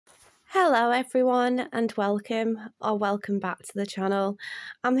Hello everyone and welcome back to the channel.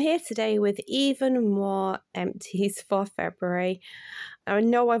 I'm here today with even more empties for February. I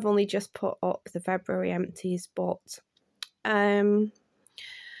know I've only just put up the February empties, but I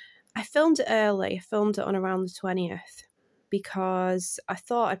filmed it early. I filmed it on around the 20th because I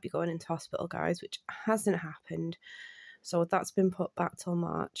thought I'd be going into hospital, guys, which hasn't happened. So that's been put back till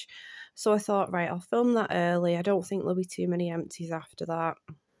March. So I thought, right, I'll film that early. I don't think there'll be too many empties after that.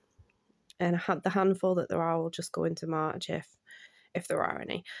 And the handful that there are will just go into March if there are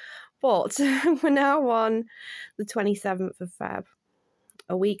any. But we're now on the 27th of Feb,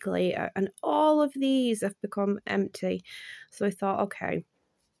 a week later, and all of these have become empty. So I thought, okay,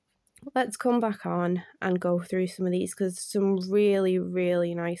 let's come back on and go through some of these because some really,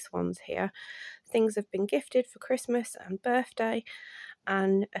 really nice ones here. Things have been gifted for Christmas and birthday,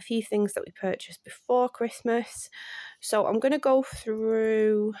 and a few things that we purchased before Christmas. So I'm going to go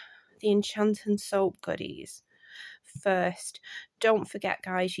through the Enchant and soap goodies first. Don't forget,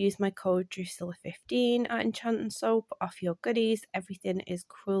 guys, use my code Drusilla15 at Enchant and Soap off your goodies. Everything is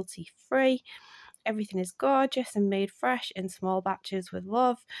cruelty free. Everything is gorgeous and made fresh in small batches with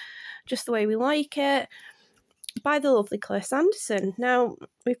love, just the way we like it, by the lovely Claire Sanderson. Now,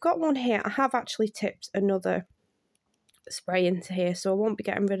 we've got one here. I have actually tipped another spray into here, so I won't be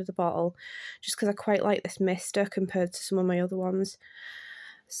getting rid of the bottle just because I quite like this mister compared to some of my other ones.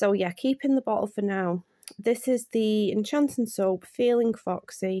 So yeah, keeping the bottle for now. This is the Enchant and Soap Feeling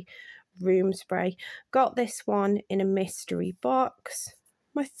Foxy Room Spray. Got this one in a mystery box.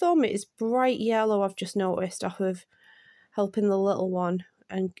 My thumb is bright yellow, I've just noticed, off of helping the little one,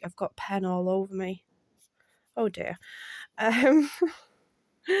 and I've got pen all over me. Oh dear.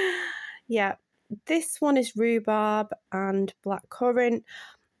 Yeah, this one is rhubarb and blackcurrant.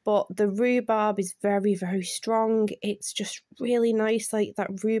 But the rhubarb is very, very strong. It's just really nice, like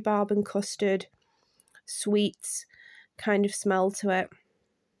that rhubarb and custard sweets kind of smell to it.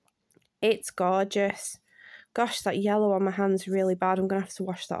 It's gorgeous. Gosh, that yellow on my hand's really bad. I'm going to have to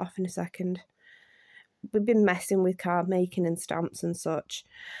wash that off in a second. We've been messing with card making and stamps and such.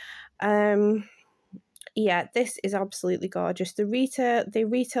 Yeah, this is absolutely gorgeous. They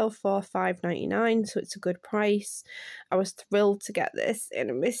retail for $5.99, so it's a good price. I was thrilled to get this in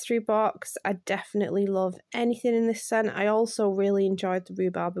a mystery box. I definitely love anything in this scent. I also really enjoyed the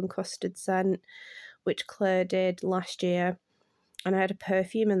rhubarb and custard scent, which Claire did last year, and I had a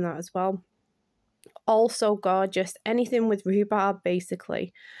perfume in that as well. Also gorgeous. Anything with rhubarb,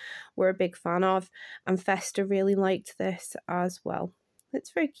 basically, we're a big fan of, and Festa really liked this as well.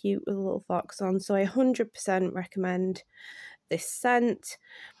 It's very cute with a little fox on, so I 100% recommend this scent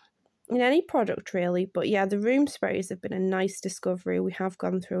in any product really. But yeah, the room sprays have been a nice discovery. We have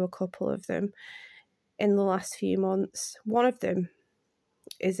gone through a couple of them in the last few months. One of them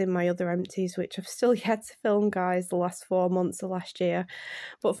is in my other empties, which I've still yet to film, guys, the last 4 months of last year.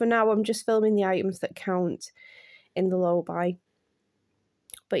 But for now, I'm just filming the items that count in the low buy.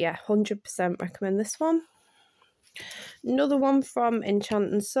 But yeah, 100% recommend this one. Another one from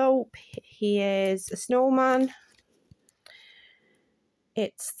Enchant and Soap. He is a snowman.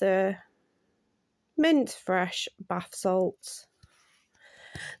 It's the mint fresh bath salts.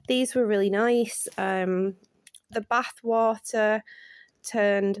 These were really nice. The bath water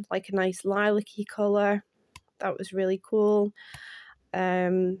turned like a nice lilac-y colour. That was really cool.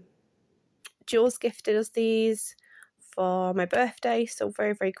 Jules gifted us these for my birthday, so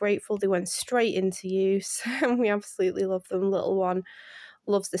very, very grateful. They went straight into use and we absolutely love them. Little one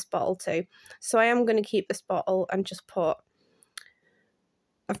loves this bottle too, so I am going to keep this bottle and just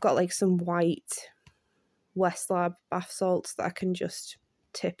I've got like some white Westlab bath salts that I can just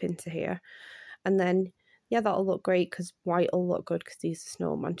tip into here, and then yeah, that'll look great because white will look good because he's a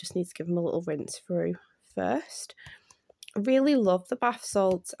snowman. Just need to give him a little rinse through first. I really love the bath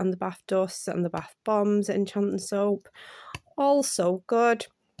salts and the bath dusts and the bath bombs at Enchant and Soap. All so good.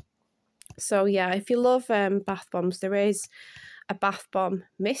 So yeah, if you love bath bombs, there is a bath bomb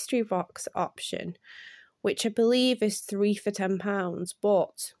mystery box option, which I believe is 3 for £10,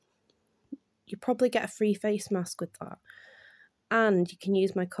 but you probably get a free face mask with that. And you can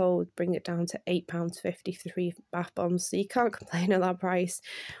use my code, bring it down to £8.50 for 3 bath bombs, so you can't complain at that price.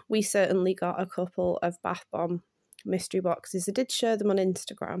 We certainly got a couple of bath bomb mystery boxes. I did share them on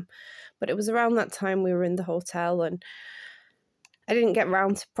Instagram, but it was around that time we were in the hotel and I didn't get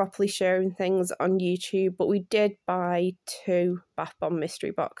around to properly sharing things on YouTube, but we did buy 2 bath bomb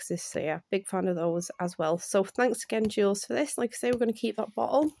mystery boxes, so yeah, big fan of those as well. So thanks again, Jules, for this. Like I say, we're going to keep that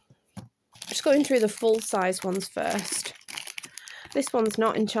bottle. Just going through the full size ones first. This one's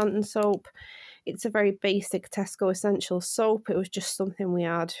not Enchant and Soap. It's a very basic Tesco Essentials soap. It was just something we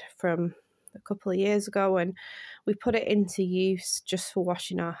had from a couple of years ago, and we put it into use just for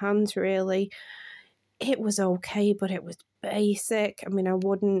washing our hands, really. It was okay, but it was basic. I mean, I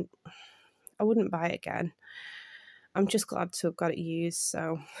wouldn't buy it again. I'm just glad to have got it used.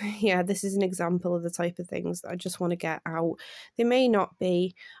 So yeah, this is an example of the type of things that I just want to get out. They may not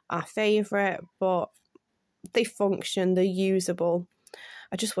be our favourite, but they function, they're usable.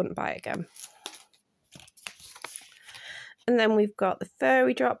 I just wouldn't buy it again. And then we've got the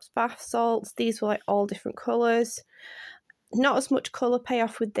Fairy Drops bath salts. These were like all different colours. Not as much colour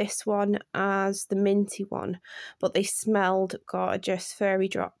payoff with this one as the minty one, but they smelled gorgeous. Fairy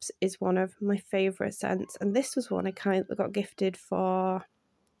Drops is one of my favourite scents, and this was one I kind of got gifted for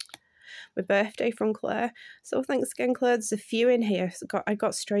my birthday from Claire. So thanks again, Claire. There's a few in here. So I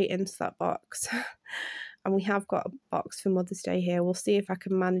got straight into that box. And we have got a box for Mother's Day here. We'll see if I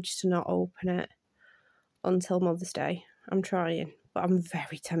can manage to not open it until Mother's Day. I'm trying, but I'm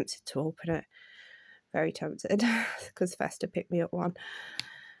very tempted to open it. Very tempted, because Festa picked me up one.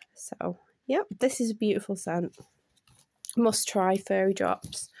 So, yep, this is a beautiful scent. Must try Fairy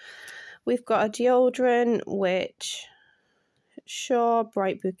Drops. We've got a deodorant, which, sure,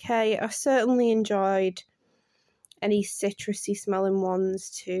 Bright Bouquet. I certainly enjoyed any citrusy smelling ones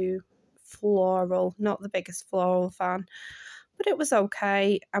to floral. Not the biggest floral fan, but it was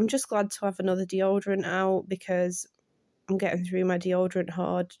okay. I'm just glad to have another deodorant out, because I'm getting through my deodorant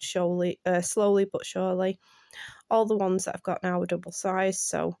hoard slowly but surely. All the ones that I've got now are double size,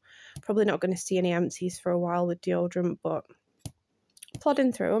 so probably not going to see any empties for a while with deodorant, but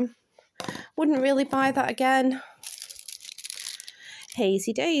plodding through them. Wouldn't really buy that again.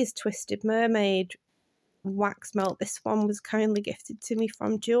 Hazey Daze Twisted Mermaid Wax Melt. This one was kindly gifted to me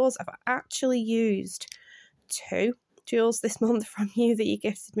from Jules. I've actually used 2 Jules this month from you that you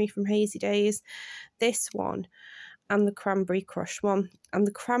gifted me from Hazey Daze. This one and the Cranberry Crush one. And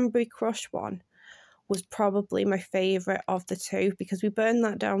the Cranberry Crush one was probably my favourite of the 2, because we burned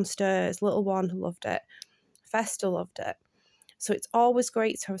that downstairs. Little one loved it. Festa loved it. So it's always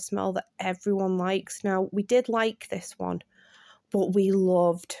great to have a smell that everyone likes. Now, we did like this one, but we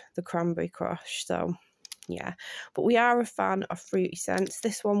loved the Cranberry Crush. So, yeah. But we are a fan of fruity scents.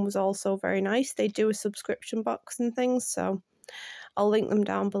 This one was also very nice. They do a subscription box and things, so I'll link them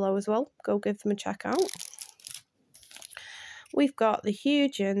down below as well. Go give them a check out. We've got the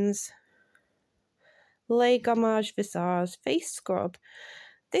Huygens Le Gommage Visage Face Scrub.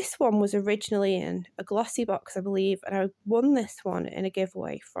 This one was originally in a glossy box, I believe, and I won this one in a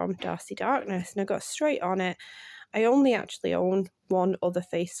giveaway from Darcy Darkness, and I got straight on it. I only actually own one other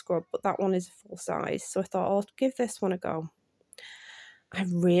face scrub, but that one is a full size, so I thought I'll give this one a go. I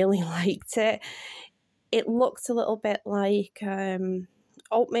really liked it. It looked a little bit like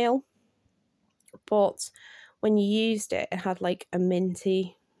oatmeal, but when you used it, it had like a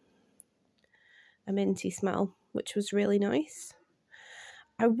minty smell, which was really nice.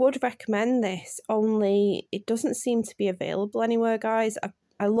 I would recommend this, only it doesn't seem to be available anywhere, guys.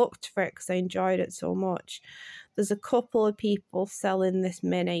 I looked for it because I enjoyed it so much. There's a couple of people selling this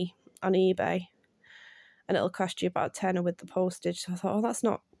mini on eBay, and it'll cost you about £10 with the postage. So I thought, oh, that's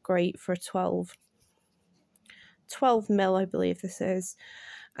not great for a 12 mil, I believe this is.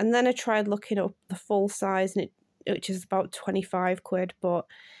 And then I tried looking up the full size, and which is about 25 quid, but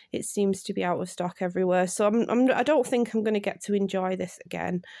it seems to be out of stock everywhere. So I don't think I'm going to get to enjoy this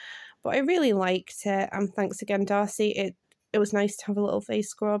again. But I really liked it, and thanks again, Darcy. It was nice to have a little face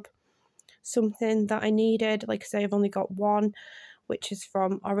scrub, something that I needed. Like I say, I've only got one, which is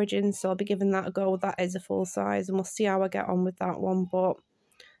from Origins, so I'll be giving that a go. That is a full size, and we'll see how I get on with that one. But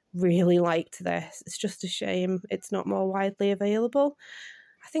really liked this. It's just a shame it's not more widely available.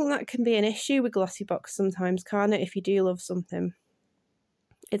 I think that can be an issue with glossy box sometimes, can't it? If you do love something,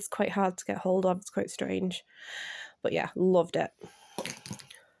 it's quite hard to get hold of. It's quite strange. But yeah, loved it.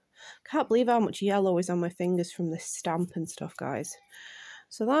 Can't believe how much yellow is on my fingers from this stamp and stuff, guys.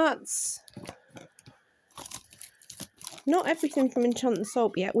 So that's not everything from Enchant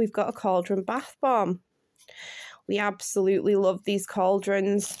soap yet. We've got a cauldron bath bomb. We absolutely love these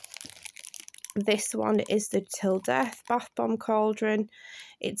cauldrons. This one is the Till Death Bath Bomb Cauldron.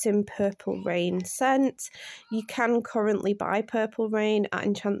 It's in Purple Rain scent. You can currently buy Purple Rain at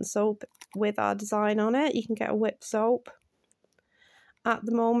Enchant Soap with our design on it. You can get a whip soap at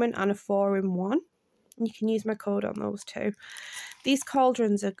the moment and a 4-in-1. You can use my code on those too. These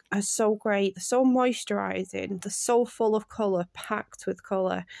cauldrons are so great. They're so moisturising. They're so full of colour, packed with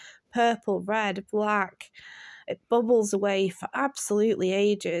colour. Purple, red, black. It bubbles away for absolutely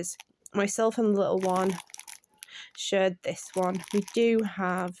ages. Myself and the little one shared this one. We do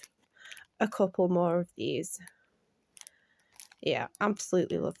have a couple more of these. Yeah,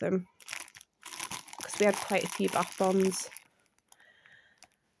 absolutely love them. Because we had quite a few bath bombs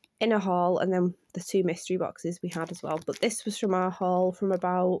in a haul, and then the 2 mystery boxes we had as well. But this was from our haul from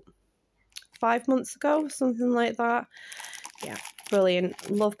about 5 months ago, something like that. Yeah,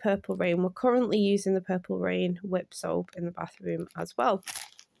 brilliant. Love Purple Rain. We're currently using the Purple Rain whip soap in the bathroom as well.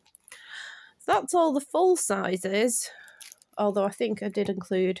 So that's all the full sizes, although I think I did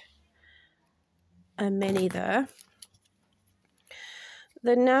include a mini there.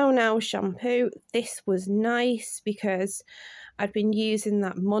 The Now shampoo, this was nice because I'd been using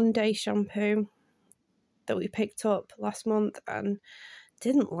that Monday shampoo that we picked up last month and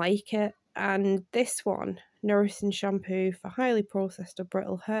didn't like it. And this one, Nourishing Shampoo for Highly Processed or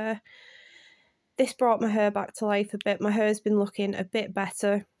Brittle Hair, this brought my hair back to life a bit. My hair's been looking a bit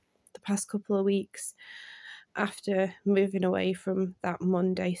better the past couple of weeks after moving away from that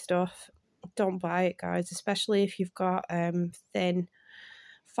Monday stuff. Don't buy it, guys, especially if you've got thin,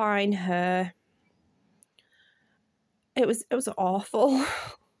 fine hair. It was awful.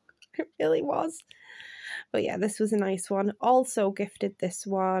 It really was. But yeah, this was a nice one. Also gifted this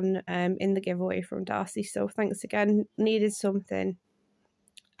one in the giveaway from Darcy, so thanks again. Needed something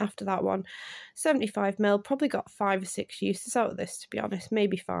after that one. 75ml, probably got 5 or 6 uses out of this, to be honest,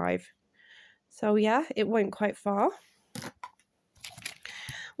 maybe 5. So yeah, it went quite far.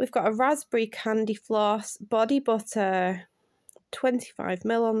 We've got a raspberry candy floss body butter,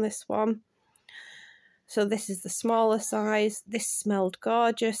 25ml on this one. So this is the smaller size. This smelled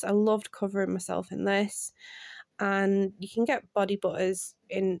gorgeous. I loved covering myself in this. And you can get body butters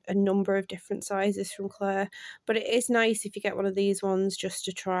in a number of different sizes from Claire. But it is nice if you get one of these ones just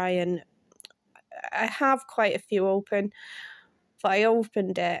to try. And I have quite a few open. But I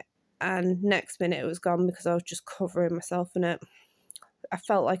opened it and next minute it was gone because I was just covering myself in it. I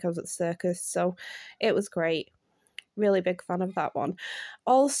felt like I was at the circus. So it was great. Really big fan of that one.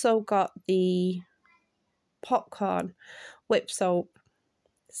 Also got the popcorn whip soap.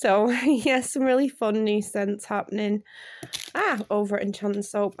 So yeah, some really fun new scents happening over at Enchant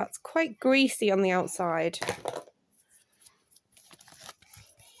soap. That's quite greasy on the outside.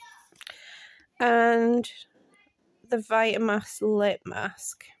 And the Vitamask lip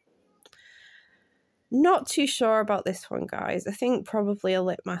mask. Not too sure about this one, guys. I think probably a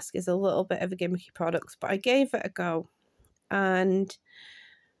lip mask is a little bit of a gimmicky product, but I gave it a go and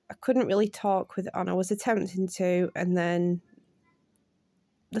I couldn't really talk with it on. I was attempting to, and then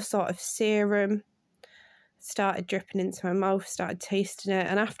the sort of serum started dripping into my mouth, started tasting it,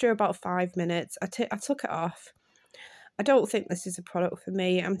 and after about 5 minutes, I took it off. I don't think this is a product for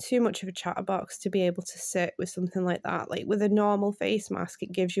me. I'm too much of a chatterbox to be able to sit with something like that. Like with a normal face mask,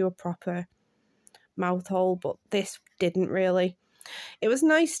 it gives you a proper mouth hole, but this didn't really. It was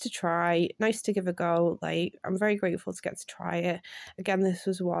nice to try, nice to give a go. Like, I'm very grateful to get to try it. Again, this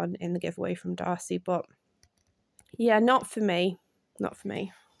was one in the giveaway from Darcy, but yeah, not for me. Not for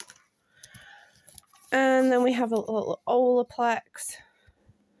me. And then we have a little Olaplex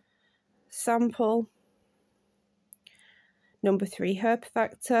sample. Number 3 Hair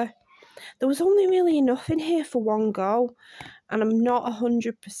Perfector. There was only really enough in here for one go, and I'm not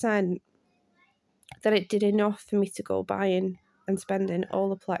 100% that it did enough for me to go buying and spending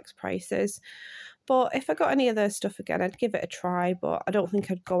Olaplex prices. But if I got any of their stuff again, I'd give it a try, but I don't think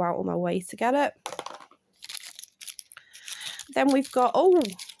I'd go out of my way to get it. Then we've got,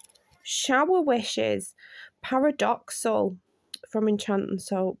 Shower Wishes Paradoxal from Enchant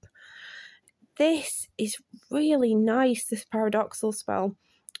soap. This is really nice, this Paradoxal spell.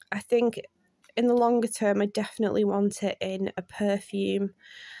 I think in the longer term, I definitely want it in a perfume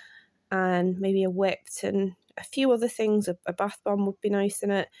and maybe a whipped and a few other things. A bath bomb would be nice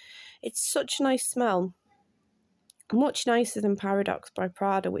in it. It's such a nice smell. Much nicer than Paradox by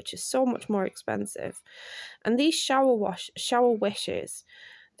Prada, which is so much more expensive. And these shower wishes,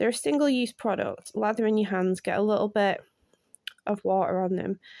 they're a single-use product. Lather in your hands, get a little bit of water on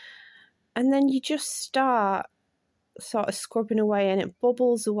them, and then you just start sort of scrubbing away and it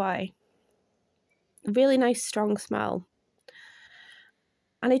bubbles away. Really nice strong smell.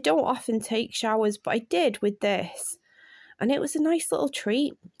 And I don't often take showers, but I did with this. And it was a nice little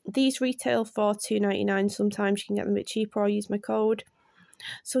treat. These retail for $2.99. Sometimes you can get them a bit cheaper or use my code.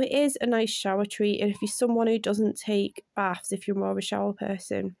 So it is a nice shower treat. And if you're someone who doesn't take baths, if you're more of a shower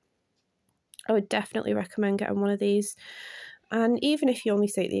person, I would definitely recommend getting one of these. And even if you only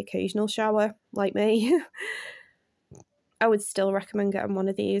take the occasional shower, like me, I would still recommend getting one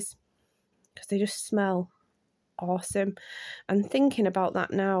of these because they just smell awesome. And thinking about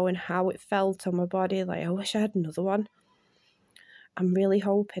that now and how it felt on my body, like I wish I had another one. I'm really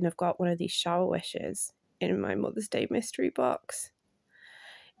hoping I've got one of these shower wishes in my Mother's Day mystery box.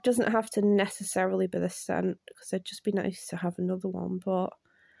 It doesn't have to necessarily be the scent, because it'd just be nice to have another one, but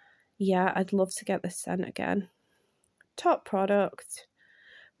yeah, I'd love to get this scent again. Top product,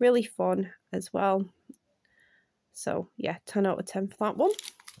 really fun as well. So yeah, 10 out of 10 for that one.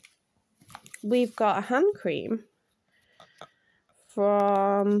 We've got a hand cream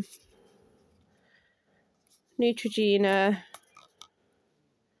from Neutrogena.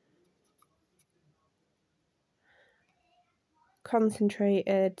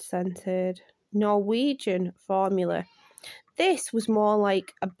 Concentrated, scented, Norwegian formula. This was more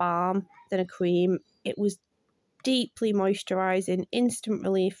like a balm than a cream. It was deeply moisturising, instant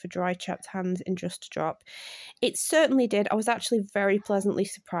relief for dry, chapped hands in just a drop. It certainly did. I was actually very pleasantly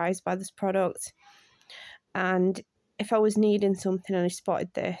surprised by this product. And if I was needing something and I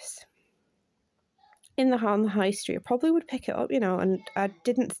spotted this on the high street, I probably would pick it up, you know, and I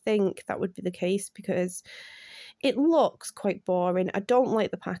didn't think that would be the case because it looks quite boring. I don't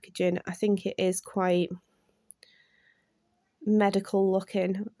like the packaging. I think it is quite medical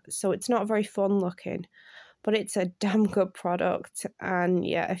looking, so it's not very fun looking, but it's a damn good product. And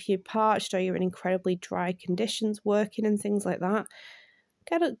yeah, if you're parched or you're in incredibly dry conditions working and things like that,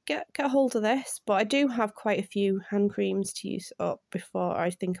 get a hold of this. But I do have quite a few hand creams to use up before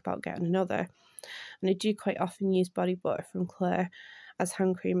I think about getting another, and I do quite often use body butter from Claire as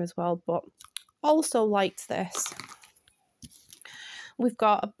hand cream as well. But also liked this. We've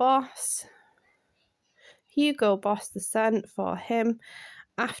got a Boss, Hugo Boss the scent for him.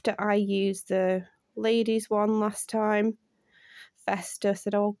 After I used the ladies one last time, Festa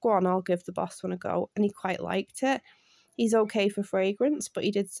said, oh, go on, I'll give the Boss one a go. And he quite liked it. He's okay for fragrance, but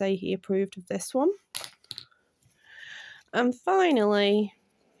he did say he approved of this one. And finally,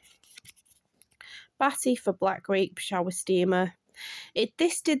 Batty for Black Grape Shower Steamer.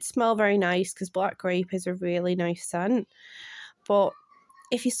 This did smell very nice because black grape is a really nice scent. But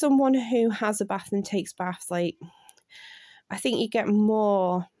if you're someone who has a bath and takes baths, like, I think you get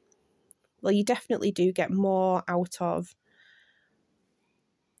more, well, you definitely do get more out of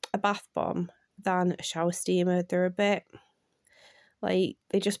a bath bomb than a shower steamer. They're a bit, like,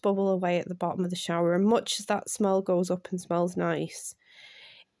 they just bubble away at the bottom of the shower. And much as that smell goes up and smells nice,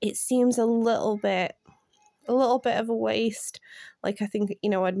 it seems a little bit of a waste. Like, I think, you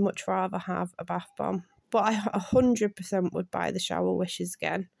know, I'd much rather have a bath bomb. But I 100% would buy the shower wishes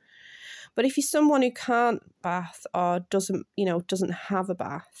again. But if you're someone who can't bath or doesn't have a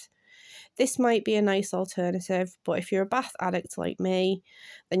bath, this might be a nice alternative. But if you're a bath addict like me,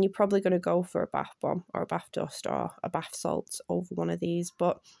 then you're probably going to go for a bath bomb or a bath dust or a bath salt over one of these.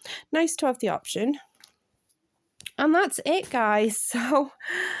 But nice to have the option. And that's it, guys. So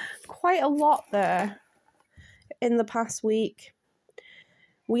quite a lot there in the past week.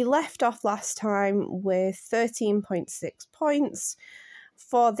 We left off last time with 13.6 points.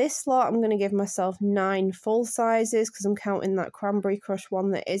 For this lot, I'm going to give myself 9 full sizes because I'm counting that Cranberry Crush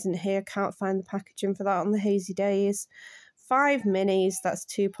one that isn't here. Can't find the packaging for that on the Hazey Daze. 5 minis, that's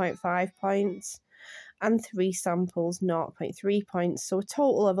 2.5 points. And 3 samples, 0.3 points. So a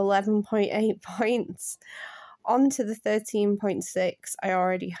total of 11.8 points. On to the 13.6 I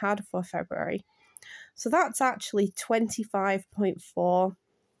already had for February. So that's actually 25.4.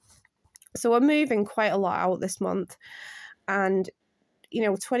 So we're moving quite a lot out this month. And, you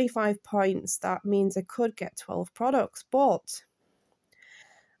know, 25 points, that means I could get 12 products. But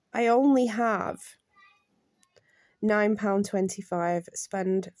I only have £9.25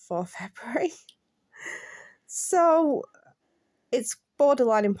 spend for February. So it's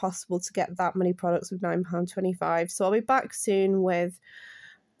borderline impossible to get that many products with £9.25. So I'll be back soon with,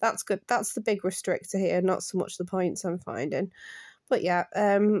 that's good. That's the big restrictor here, not so much the points I'm finding. But yeah,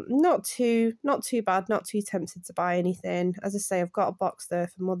 not too bad, not too tempted to buy anything. As I say, I've got a box there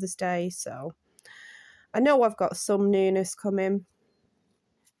for Mother's Day, so I know I've got some newness coming.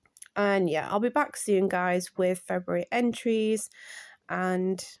 And yeah, I'll be back soon, guys, with February entries,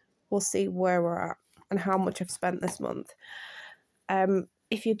 and we'll see where we're at and how much I've spent this month.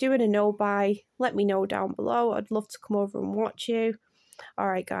 If you're doing a no-buy, let me know down below. I'd love to come over and watch you. All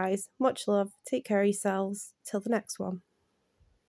right, guys, much love. Take care of yourselves. Till the next one.